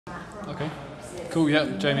Okay, cool. Yeah,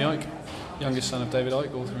 Jaymie Icke, youngest son of David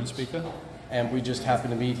Icke, author and speaker. And we just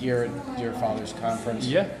happened to meet here at your father's conference.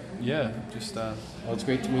 Yeah. Just. Well, it's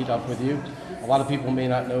great to meet up with you. A lot of people may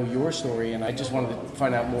not know your story, and I just wanted to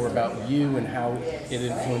find out more about you and how it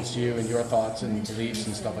influenced you and your thoughts and beliefs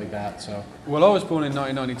and stuff like that. So. Well, I was born in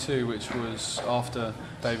 1992, which was after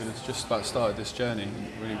David had just about started this journey.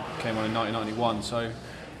 It really came on in 1991. So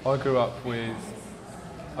I grew up with,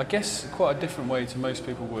 I guess, quite a different way to most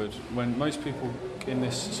people would. When most people in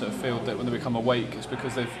this sort of field, that when they become awake, it's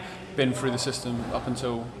because they've been through the system up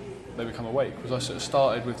until they become awake. Because I sort of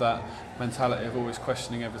started with that mentality of always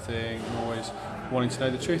questioning everything and always wanting to know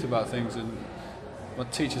the truth about things. And my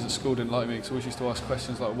teachers at school didn't like me because I always used to ask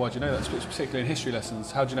questions like, why do you know that? Particularly in history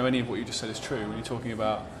lessons, how do you know any of what you just said is true? When you're talking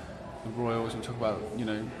about the royals, and we talk about,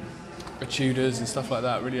 the Tudors and stuff like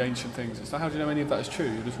that, really ancient things. It's like, how do you know any of that is true?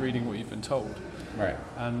 You're just reading what you've been told. Right.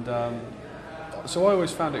 And so I've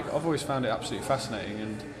always found it absolutely fascinating.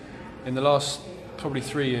 And in the last probably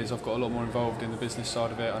 3 years, I've got a lot more involved in the business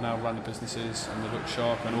side of it. I now run the businesses and the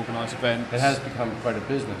bookshop and organise events. It has become quite a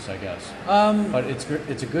business, I guess. But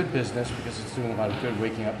it's a good business because it's doing a lot of good,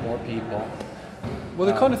 waking up more people. Well,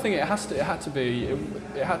 the kind of thing it had to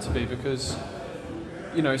be because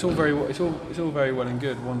it's all very well and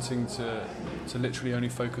good wanting to literally only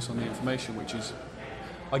focus on the information, which is,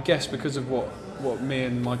 I guess, because of what me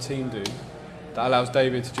and my team do, that allows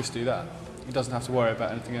David to just do that. He doesn't have to worry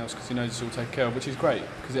about anything else because he knows it's all taken care of, which is great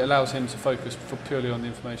because it allows him to focus purely on the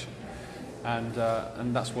information, and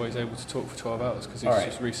that's why he's able to talk for 12 hours because he's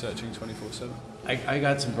just researching 24/7. I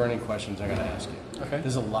got some burning questions I got to ask you. Okay.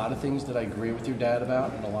 There's a lot of things that I agree with your dad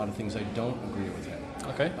about, and a lot of things I don't agree with him.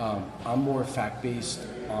 Okay. I'm more fact-based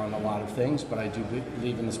on a lot of things, but I do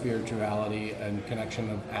believe in the spirituality and connection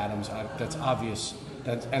of atoms. That's obvious,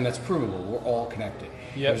 and that's provable. We're all connected.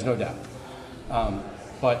 Yep. There's no doubt.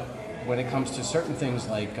 But when it comes to certain things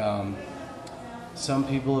like some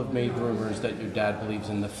people have made rumors that your dad believes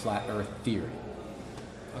in the flat earth theory.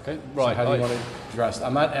 Okay, right. So how do you want to address it?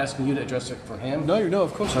 I'm not asking you to address it for him. No,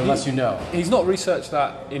 of course not. Unless you know. He's not researched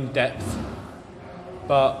that in depth,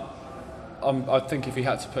 but I think if he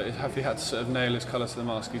had to sort of nail his colour to the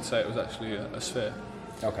mask, he'd say it was actually a sphere.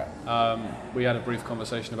 Okay. We had a brief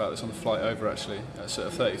conversation about this on the flight over. Actually, at sort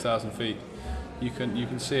of 30,000 feet, you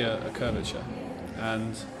can see a curvature,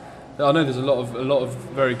 and I know there's a lot of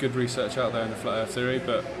very good research out there in the flat earth theory,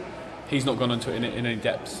 but he's not gone into it in any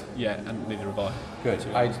depth yet, and neither have I. Good.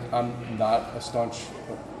 I'm not a staunch,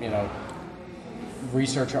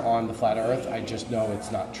 researcher on the flat earth. I just know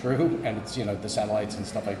it's not true, and it's the satellites and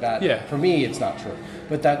stuff like that. Yeah. For me, it's not true,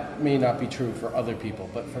 but that may not be true for other people.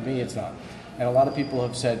 But for me, it's not. And a lot of people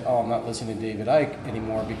have said, "Oh, I'm not listening to David Icke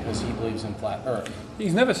anymore because he believes in flat earth."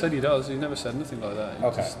 He's never said he does. He's never said anything like that.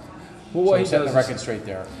 Okay. What he setting does the record straight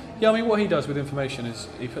there. Yeah, I mean, what he does with information is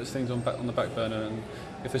he puts things on the back burner, and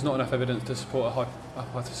if there's not enough evidence to support a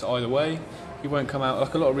hypothesis either way, he won't come out,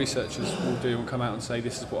 like a lot of researchers will do, and come out and say,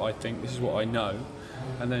 this is what I think, this is what I know,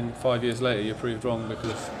 and then 5 years later you're proved wrong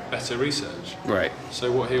because of better research. Right.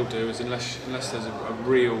 So what he'll do is, unless there's a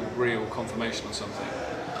real confirmation on something,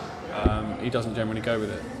 he doesn't generally go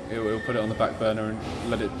with it. He'll put it on the back burner and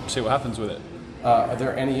let it see what happens with it. Are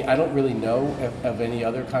there any, I don't really know of any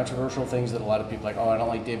other controversial things that a lot of people are like, oh, I don't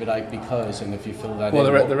like David Icke because, and if you fill that in.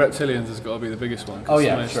 Well, the Reptilians has got to be the biggest one. Oh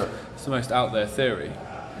yeah, sure. It's the most out there theory.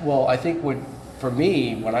 Well, I think for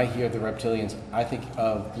me, when I hear the Reptilians, I think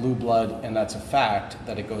of blue blood, and that's a fact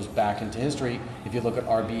that it goes back into history. If you look at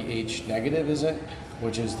RBH negative, is it?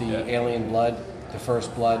 Which is the alien blood, the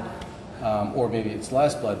first blood, or maybe it's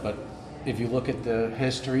last blood, but if you look at the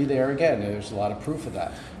history there again, there's a lot of proof of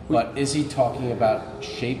that. But is he talking about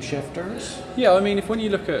shapeshifters? Yeah, I mean, if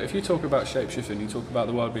you talk about shapeshifting, you talk about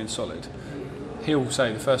the world being solid, he'll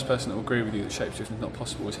say the first person that will agree with you that shapeshifting is not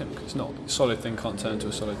possible is him, because it's not. A solid thing can't turn to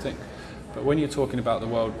a solid thing. But when you're talking about the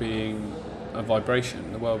world being a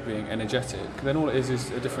vibration, the world being energetic, then all it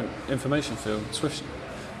is a different information field switching.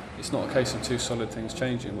 It's not a case of two solid things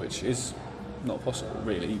changing, which is not possible,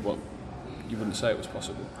 really. Well, you wouldn't say it was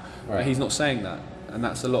possible. Right. But he's not saying that. And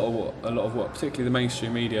that's a lot of what particularly the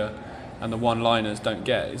mainstream media and the one-liners don't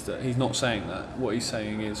get, is that he's not saying that. What he's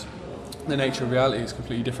saying is the nature of reality is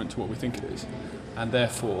completely different to what we think it is, and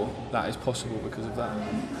therefore that is possible because of that.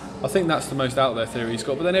 I think that's the most out there theory he's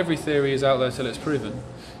got, but then every theory is out there till it's proven.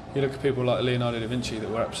 You look at people like Leonardo da Vinci that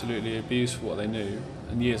were absolutely abused for what they knew,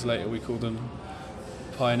 and years later we call them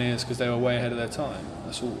pioneers because they were way ahead of their time.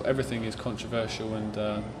 Everything is controversial,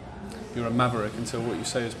 and you're a maverick until what you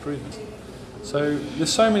say is proven. So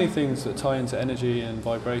there's so many things that tie into energy and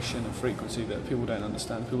vibration and frequency that people don't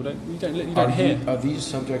understand. You don't hear. Are these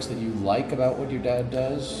subjects that you like about what your dad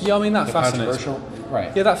does? Yeah, I mean, that fascinates me.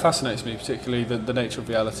 Right. Yeah, that fascinates me, particularly the nature of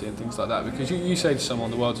reality and things like that. Because you say to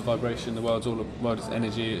someone, the world's a vibration, the world is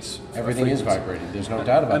energy. Everything is vibrating. There's no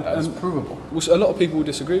doubt about that. It's provable. Well, so a lot of people will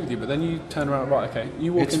disagree with you, but then you turn around, right? Okay,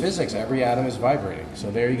 it's physics. Every atom is vibrating.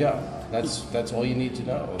 So there you go. That's all you need to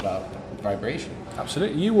know about vibration.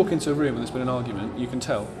 Absolutely. You walk into a room and there's been an argument, you can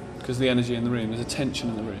tell, because the energy in the room, there's a tension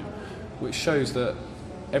in the room, which shows that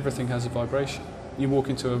everything has a vibration. You walk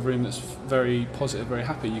into a room that's very positive, very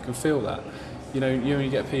happy, you can feel that. You only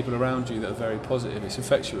get people around you that are very positive, it's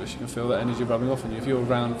infectious, you can feel that energy rubbing off on you. If you're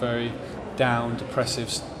around very down,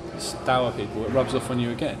 depressive, dour people, it rubs off on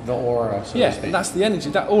you again. The aura, so yeah, to speak. That's the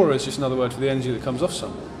energy. That aura is just another word for the energy that comes off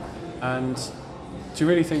someone. And do you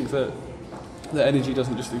really think that the energy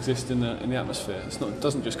doesn't just exist in the atmosphere? It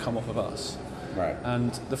doesn't just come off of us. Right.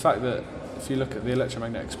 And the fact that if you look at the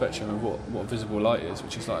electromagnetic spectrum of what visible light is,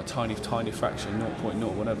 which is like a tiny fraction,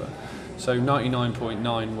 0.0 whatever, so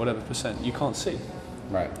 99.9 whatever percent, you can't see.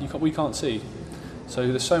 Right. We can't see. So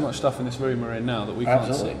there's so much stuff in this room we're in now that we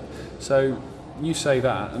can't see. So you say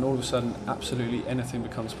that, and all of a sudden, absolutely anything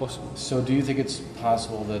becomes possible. So do you think it's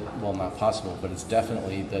possible that, well, not possible, but it's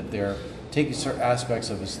definitely that they're taking certain aspects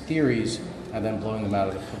of his theories and then blowing them out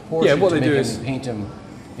of the proportion what they do is paint him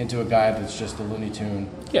into a guy that's just a Looney Tune?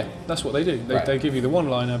 Yeah, that's what they do. They give you the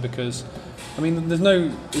one-liner because, I mean,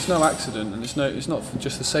 it's no accident, and it's not for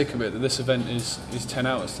just the sake of it that this event is 10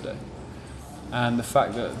 hours today. And the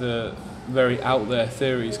fact that the very out there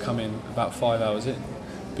theories come in about 5 hours in,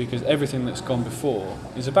 because everything that's gone before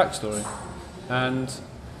is a backstory. And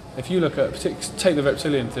if you look at, take the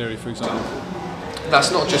reptilian theory for example,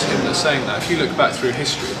 that's not just him that's saying that. If you look back through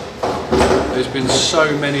history, there's been so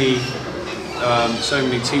many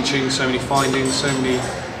teachings, so many findings, so many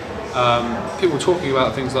people talking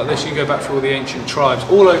about things like this. You go back through all the ancient tribes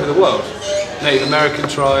all over the world. Native American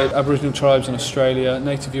tribes, Aboriginal tribes in Australia,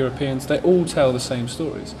 Native Europeans, they all tell the same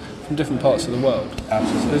stories from different parts of the world.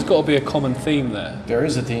 Absolutely. So there's got to be a common theme there. There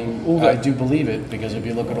is a theme. I do believe it, because if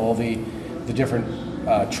you look at all the different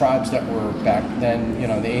tribes that were back then,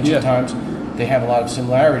 in the ancient times, they have a lot of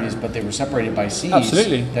similarities, but they were separated by seas.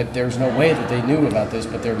 Absolutely. That there's no way that they knew about this,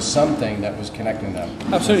 but there was something that was connecting them.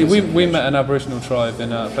 Absolutely. We met an Aboriginal tribe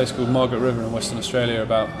in a place called Margaret River in Western Australia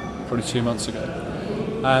about probably 2 months ago.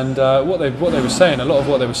 And what they were saying, a lot of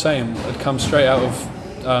what they were saying had come straight out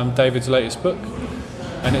of David's latest book.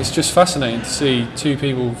 And it's just fascinating to see two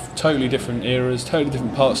people, totally different eras, totally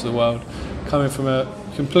different parts of the world, coming from a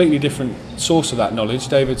completely different source of that knowledge.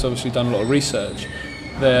 David's obviously done a lot of research.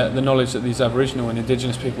 The knowledge that these Aboriginal and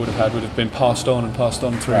Indigenous people would have been passed on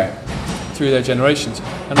through their generations,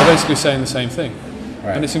 and they're basically saying the same thing.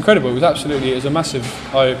 Right. And it's incredible. It was a massive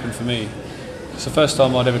eye-opener for me. It's the first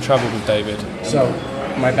time I'd ever travelled with David. So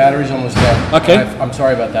my battery's almost dead. Okay. I'm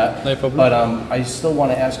sorry about that. No problem. But I still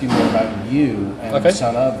want to ask you more about you and the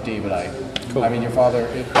son of David Icke. Cool. I mean, your father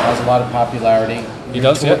has a lot of popularity. He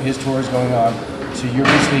does, yeah. His tour is going on. So you're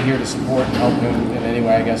basically here to support and help him in any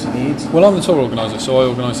way, I guess, he needs? Well, I'm the tour organiser, so I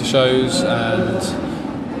organise the shows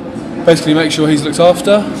and basically make sure he's looked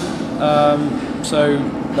after. So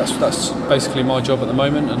that's basically my job at the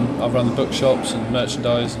moment, and I run the bookshops and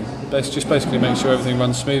merchandise, and just basically make sure everything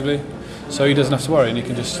runs smoothly, so he doesn't have to worry and he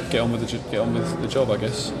can just get on with the job, I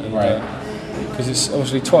guess. And, right. Because it's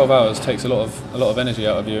obviously 12 hours takes a lot of energy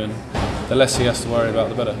out of you, and the less he has to worry about,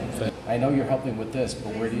 the better for him. I know you're helping with this,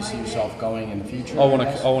 but where do you see yourself going in the future? I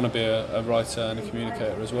want to be a writer and a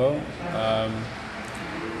communicator as well.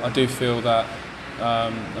 I do feel that,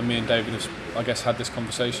 and me and David have, I guess, had this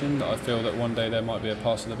conversation, that I feel that one day there might be a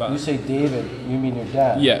passing of the baton. You say David, you mean your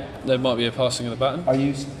dad? Yeah, there might be a passing of the baton. Are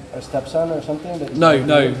you a stepson or something?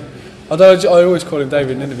 No. Although I always call him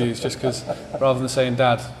David in interviews, just because rather than saying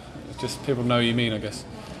dad, it's just people know what you mean, I guess.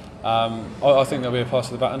 I think there'll be a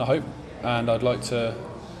pass of the baton, I hope, and I'd like to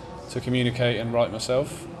communicate and write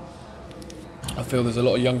myself. I feel there's a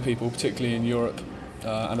lot of young people, particularly in Europe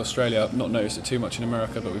and Australia. I've not noticed it too much in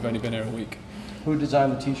America, but we've only been here a week. Who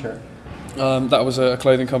designed the t-shirt? That was a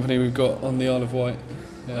clothing company we've got on the Isle of Wight.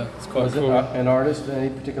 Yeah, it's quite was cool. Was it an artist, any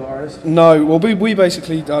particular artist? No, well we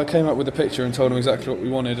basically came up with a picture and told them exactly what we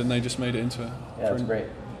wanted, and they just made it into a Yeah, that's great.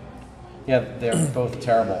 Yeah, they're both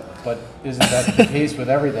terrible, but isn't that the case with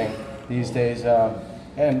everything these days?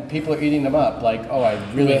 And people are eating them up, like, oh, I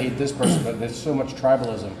really hate this person, but there's so much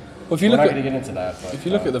tribalism. Well, if you We're look not going to get into that. But, if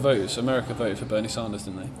you look at the votes, America voted for Bernie Sanders,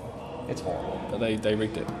 didn't they? It's horrible. But they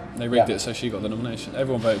rigged it. They rigged it so she got the nomination.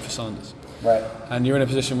 Everyone voted for Sanders. Right. And you're in a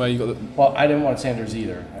position where you got the... Well, I didn't want Sanders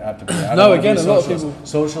either. I have to be. No, again, a lot of people...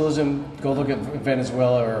 Socialism, go look at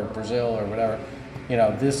Venezuela or Brazil or whatever. You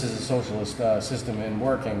know, this is a socialist system in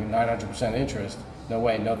working, 900% interest. No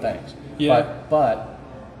way, no thanks. Yeah. But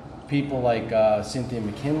people like Cynthia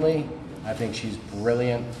McKinley, I think she's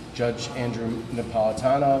brilliant. Judge Andrew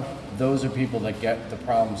Napolitano, those are people that get the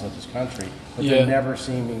problems of this country, but they're never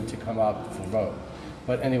seeming to come up for vote.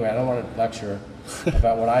 But anyway, I don't want to lecture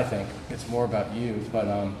about what I think. It's more about you.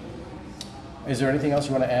 But is there anything else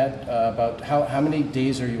you want to add about how many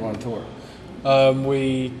days are you on tour?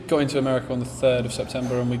 We got into America on the 3rd of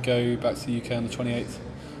September and we go back to the UK on the 28th.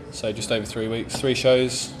 So just over 3 weeks, 3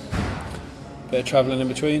 shows, bit of travelling in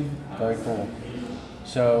between. Very cool.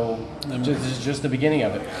 So this is just the beginning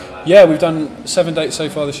of it. Yeah, we've done 7 dates so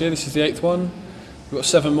far this year. This is the 8th one. We've got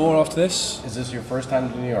 7 more after this. Is this your first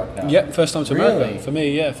time to New York now? Yeah, first time to America. For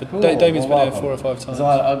me, yeah. For cool. David's been here 4 or 5 times. There's a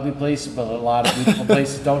lot of ugly places, but a lot of beautiful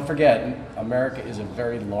places. Don't forget, America is a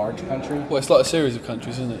very large country. Well, it's like a series of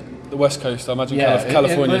countries, isn't it? The West Coast, I imagine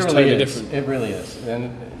California is totally different. It really is.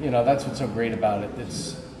 And, you know, that's what's so great about it.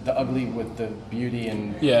 It's the ugly with the beauty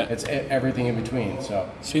and it's everything in between. So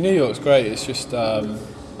see, New York's great. It's just I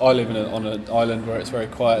live on an island where it's very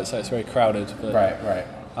quiet, so it's very crowded. But right.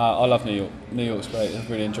 I love New York. New York's great. I've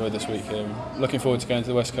really enjoyed this week here. I'm looking forward to going to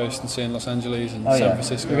the West Coast and seeing Los Angeles and San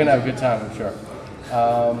Francisco. You're going to have a good time, I'm sure.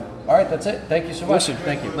 All right, that's it. Thank you so much. Awesome.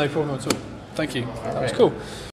 Thank you. No problem at all. Thank you. That was cool.